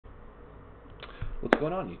What's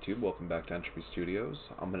going on, YouTube? Welcome back to Entropy Studios.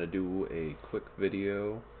 I'm going to do a quick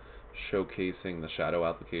video showcasing the Shadow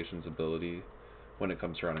application's ability when it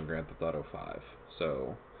comes to running Grand Theft Auto 5.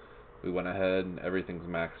 So we went ahead and everything's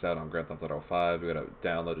maxed out on Grand Theft Auto 5. We got to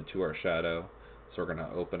download it to our Shadow. So we're going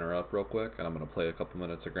to open her up real quick, and I'm going to play a couple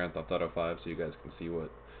minutes of Grand Theft Auto 5 so you guys can see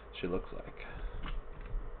what she looks like.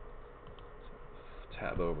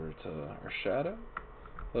 Tab over to our Shadow,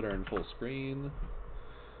 put her in full screen,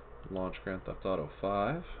 launch Grand Theft Auto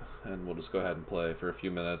 5, and we'll just go ahead and play for a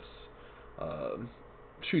few minutes,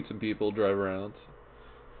 shoot some people, drive around,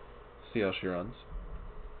 see how she runs.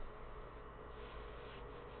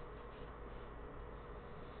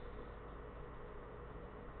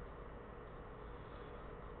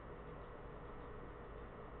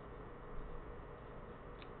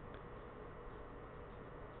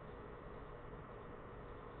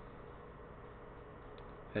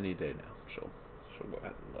 Any day now, she'll go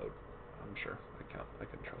ahead and load. I'm sure.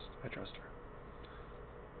 I trust her.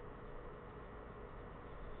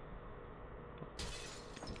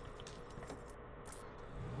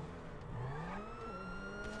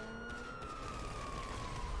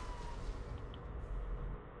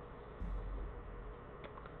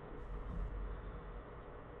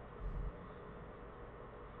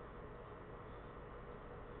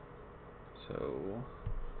 So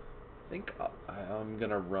I think I'm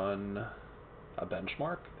gonna run a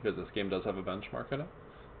benchmark because this game does have a benchmark in it.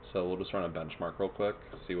 So we'll just run a benchmark real quick,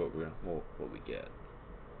 see what we get.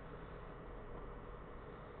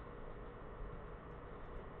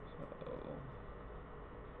 So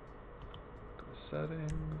go to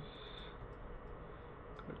settings,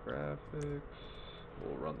 go to graphics.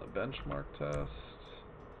 We'll run the benchmark test.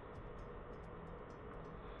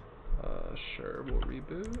 Sure, we'll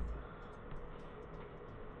reboot.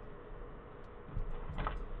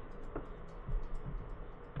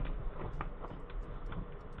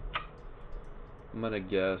 I'm gonna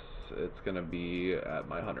guess it's gonna be at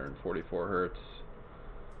my 144 hertz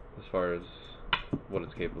as far as what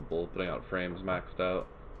it's capable of putting out frames maxed out.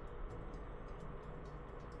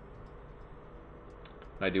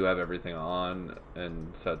 I do have everything on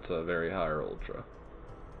and set to very high or ultra.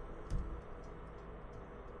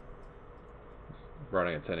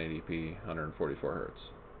 Running at 1080p, 144 hertz.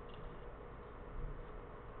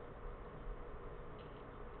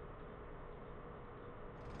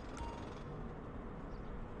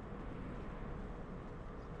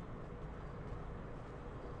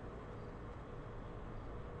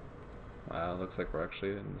 Wow, looks like we're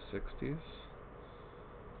actually in the 60s.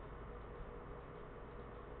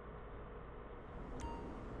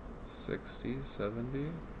 60,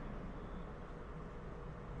 70.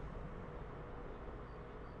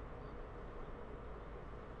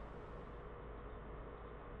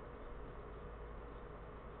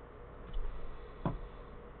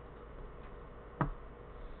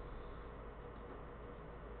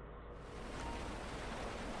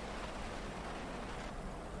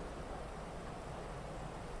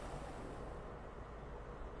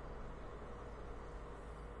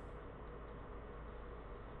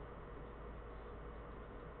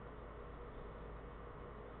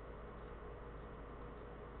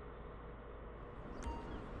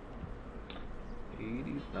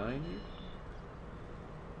 '80s, '90s.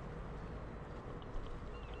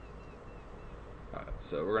 Alright,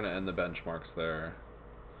 so we're gonna end the benchmarks there.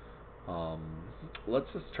 Let's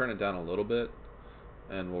just turn it down a little bit,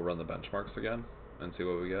 and we'll run the benchmarks again and see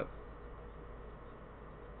what we get.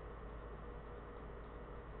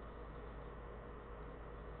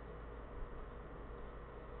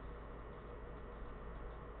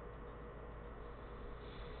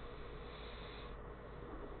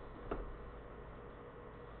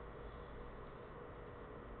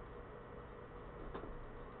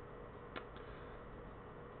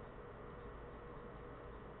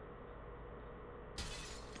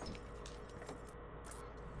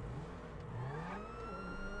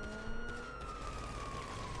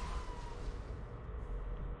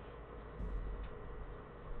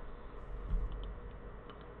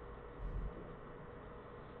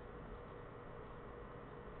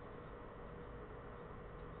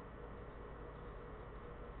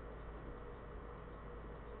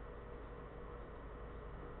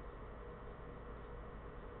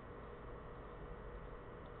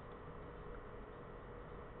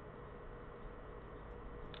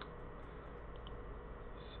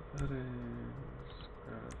 Settings,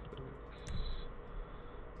 graphics,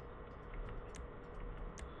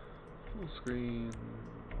 full screen,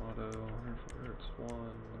 auto, 104 hertz 1,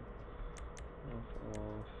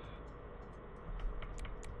 off.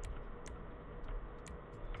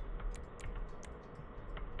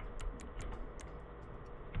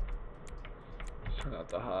 Turn out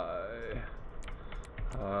the high.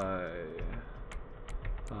 High.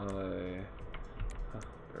 High.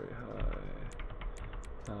 Very high.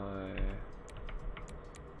 High.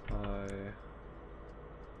 High.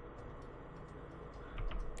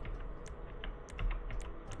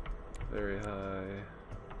 Very high.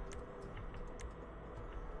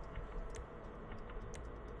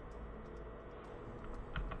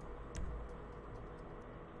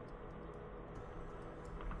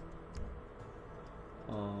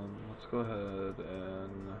 Let's go ahead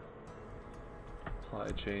and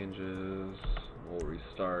apply changes. We'll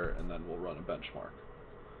restart and then we'll run a benchmark.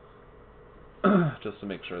 Just to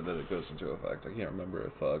make sure that it goes into effect. I can't remember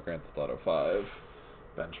if Grand Theft Auto 5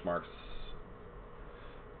 benchmarks,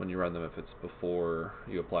 when you run them, if it's before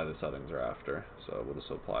you apply the settings or after. So we'll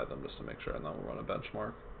just apply them just to make sure, and then we'll run a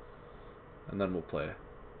benchmark. And then we'll play.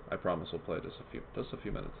 I promise we'll play just a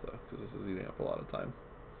few minutes though, because this is eating up a lot of time.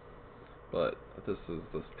 But this is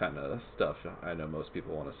this kind of stuff I know most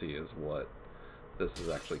people want to see, is what this is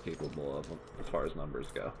actually capable of as far as numbers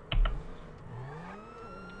go.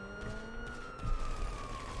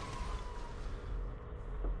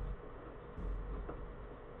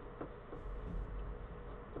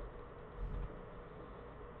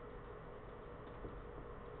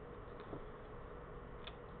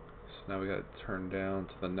 So now we got to turn down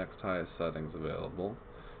to the next highest settings available.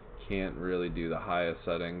 Can't really do the highest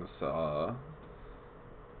settings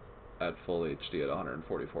at full HD at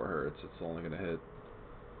 144 Hertz. It's only going to hit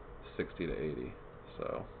 60 to 80.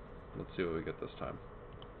 So let's see what we get this time.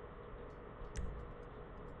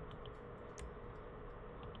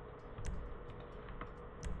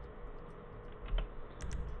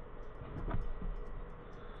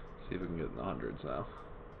 See if we can get in the hundreds now.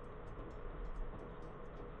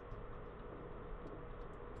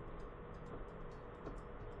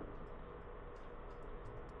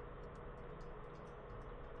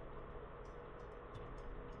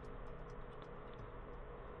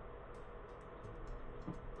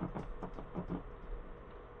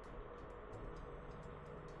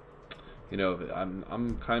 You know,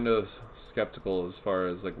 I'm kind of skeptical as far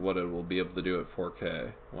as like what it will be able to do at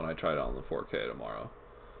 4K when I try it on the 4K tomorrow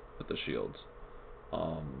with the shields.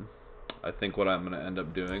 I think what I'm gonna end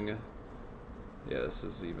up doing, yeah, this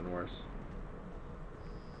is even worse.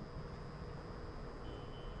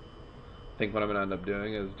 I think what I'm gonna end up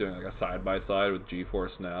doing is doing like a side by side with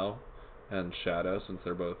GeForce Now and Shadow, since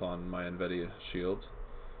they're both on my NVIDIA shields.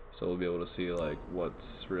 So we'll be able to see like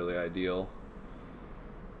what's really ideal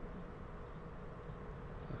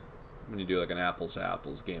when you do like an apples to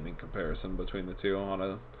apples gaming comparison between the two on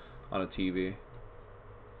a TV.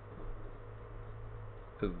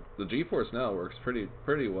 Because the GeForce Now works pretty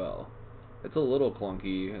well. It's a little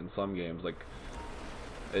clunky in some games, like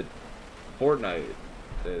Fortnite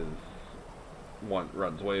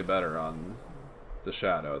runs way better on the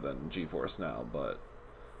Shadow than GeForce Now, but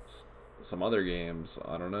some other games,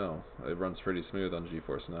 I don't know, it runs pretty smooth on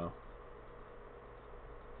GeForce Now.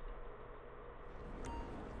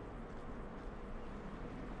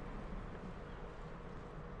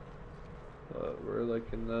 But we're like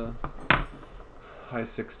in the high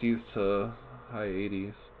 60s to high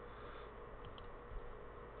 80s.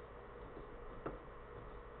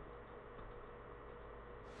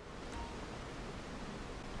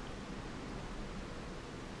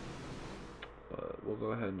 But we'll go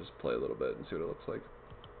ahead and just play a little bit and see what it looks like.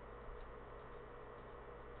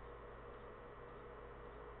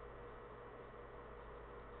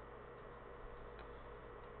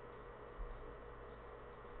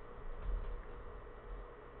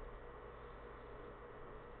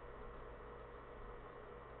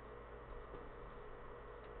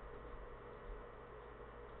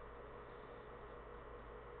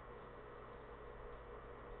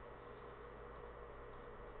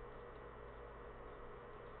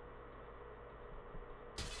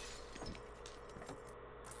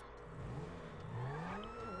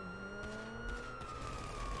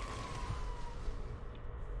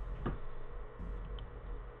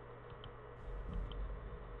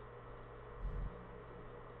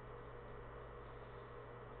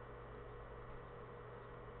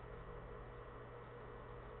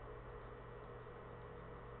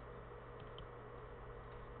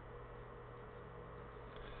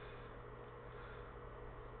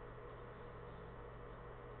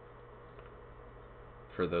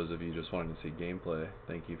 For those of you just wanting to see gameplay,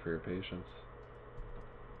 thank you for your patience.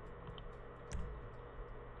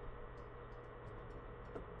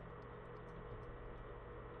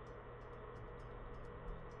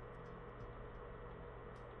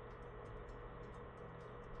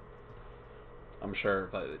 I'm sure,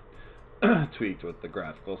 but tweaked with the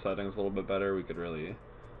graphical settings a little bit better, we could really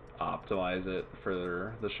optimize it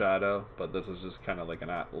for the shadow. But this is just kind of like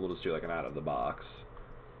we'll just do like an out of the box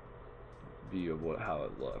view of how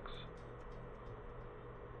it looks.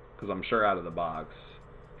 Because I'm sure out of the box,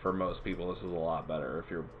 for most people, this is a lot better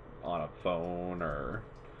if you're on a phone or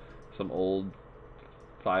some old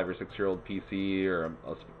 5 or 6 year old PC or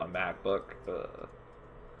a MacBook.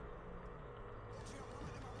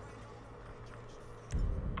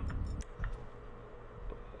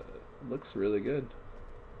 Looks really good.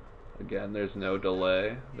 Again, there's no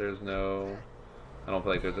delay. I don't feel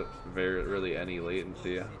like there's really any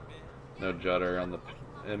latency. No judder on the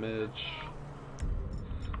image.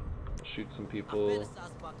 Shoot some people.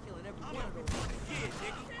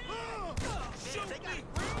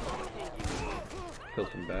 Kill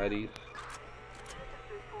some baddies.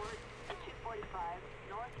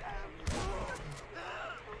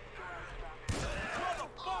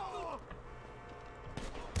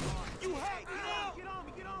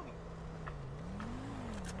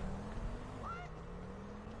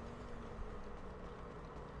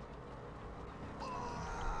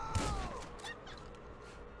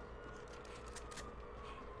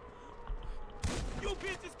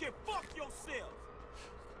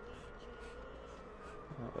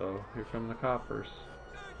 Uh-oh, here come the coppers.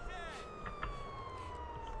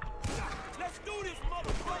 Let's do this,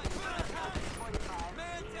 motherfucker!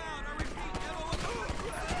 Man down, I repeat,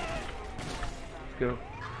 Let's go.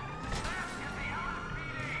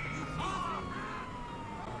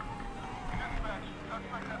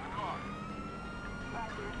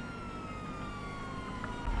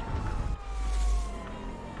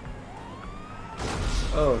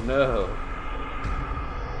 Oh no.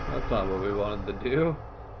 That's not what we wanted to do.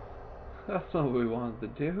 That's not what we wanted to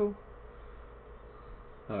do.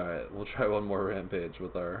 Alright, we'll try one more rampage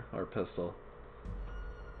with our pistol.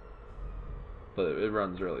 But it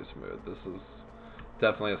runs really smooth. This is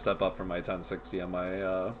definitely a step up from my 1060 on my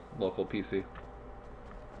local PC.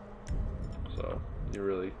 So, you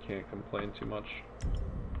really can't complain too much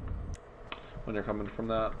when you're coming from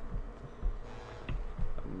that.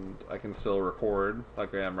 And I can still record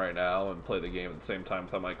like I am right now and play the game at the same time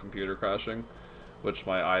without my computer crashing, which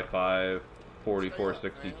my i5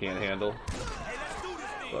 4460 can't handle.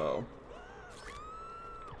 So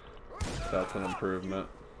that's an improvement.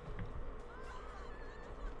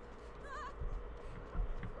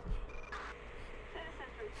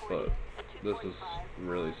 But this is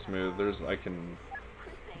really smooth. I can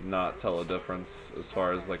not tell a difference as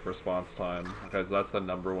far as like response time, because that's the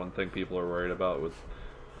 #1 thing people are worried about with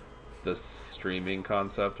this streaming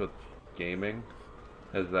concept with gaming,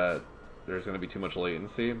 is that there's going to be too much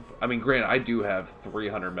latency. I mean, granted, I do have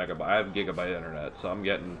 300 megabyte, I have gigabyte internet, so I'm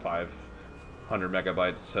getting 500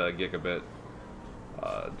 megabytes to gigabit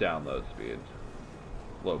download speed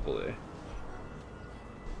locally.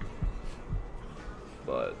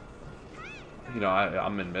 But, you know,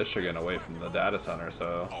 I'm in Michigan away from the data center,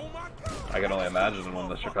 so I can only imagine when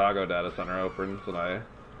the Chicago data center opens and I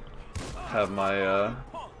have my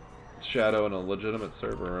shadow in a legitimate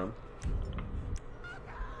server room.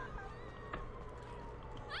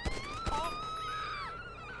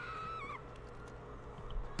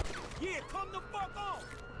 Yeah, come the fuck on!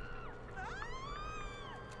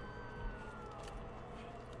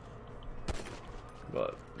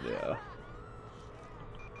 But, yeah.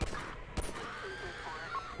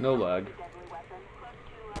 No lag.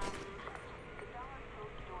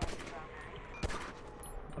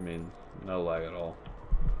 I mean, no lag at all.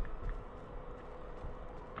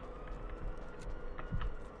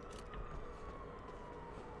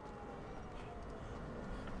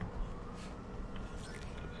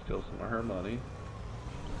 Steal some of her money.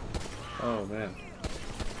 Oh man.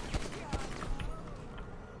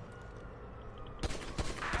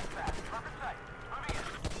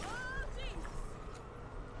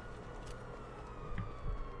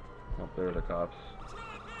 Oh, there are the cops.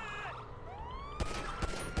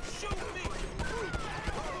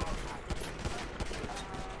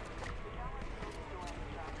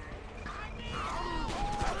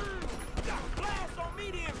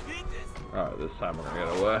 Alright, this time we're gonna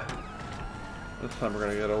get away. This time we're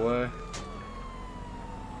gonna get away.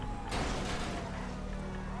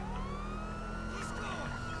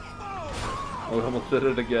 Oh, we almost did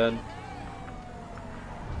it again.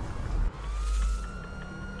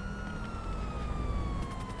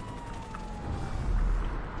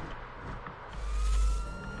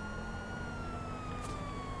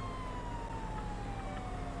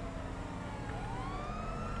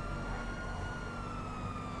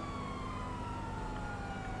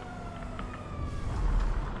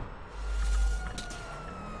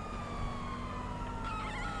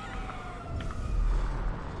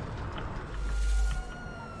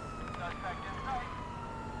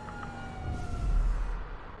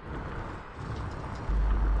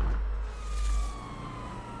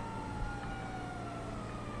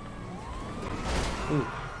 Oof.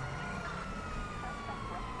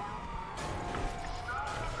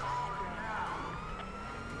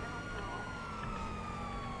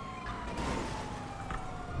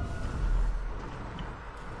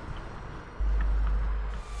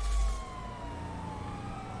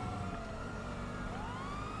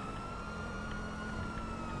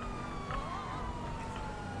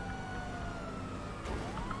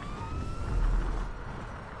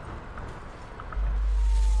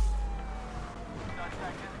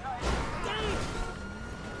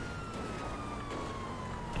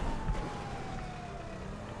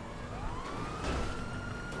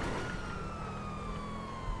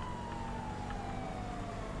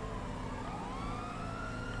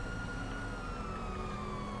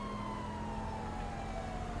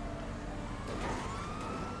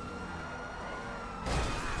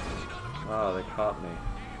 Ah, they caught me.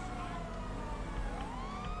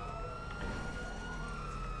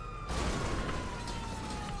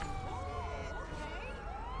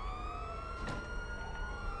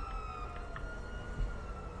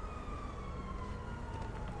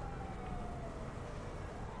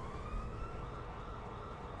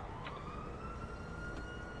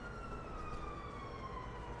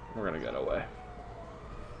 We're gonna get away.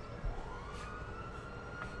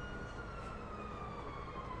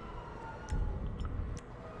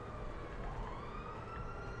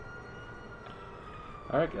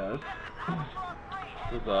 Alright guys,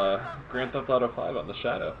 this is Grand Theft Auto 5 on the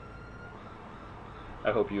Shadow.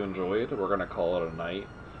 I hope you enjoyed. We're gonna call it a night.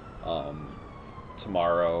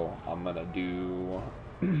 Tomorrow I'm gonna do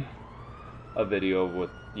a video with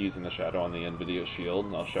using the Shadow on the NVIDIA Shield,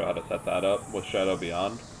 and I'll show how to set that up with Shadow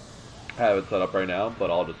Beyond. I have it set up right now,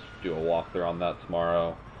 but I'll just do a walkthrough on that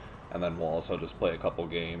tomorrow, and then we'll also just play a couple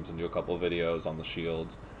games and do a couple videos on the Shield,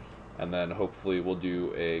 and then hopefully we'll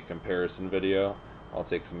do a comparison video. I'll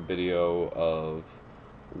take some video of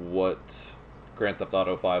what Grand Theft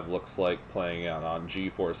Auto 5 looks like playing out on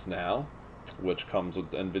GeForce Now, which comes with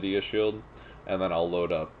the NVIDIA Shield, and then I'll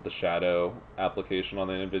load up the Shadow application on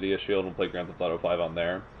the NVIDIA Shield and play Grand Theft Auto 5 on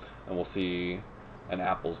there, and we'll see an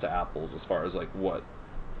apples to apples as far as like what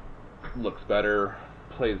looks better,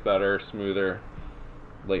 plays better, smoother,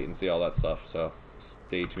 latency, all that stuff. So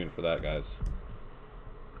stay tuned for that, guys.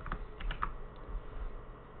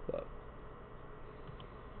 But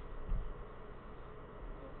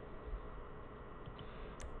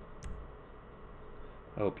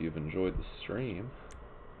I hope you've enjoyed the stream.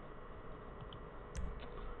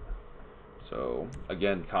 So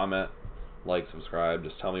again, comment, like, subscribe.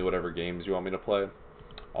 Just tell me whatever games you want me to play.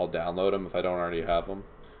 I'll download them if I don't already have them,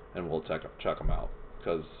 and we'll check them out.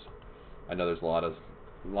 Because I know there's a lot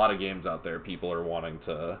of games out there people are wanting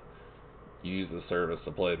to use the service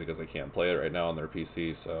to play because they can't play it right now on their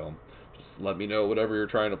PC. So just let me know whatever you're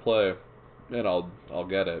trying to play, and I'll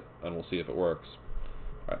get it, and we'll see if it works.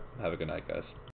 All right, have a good night, guys.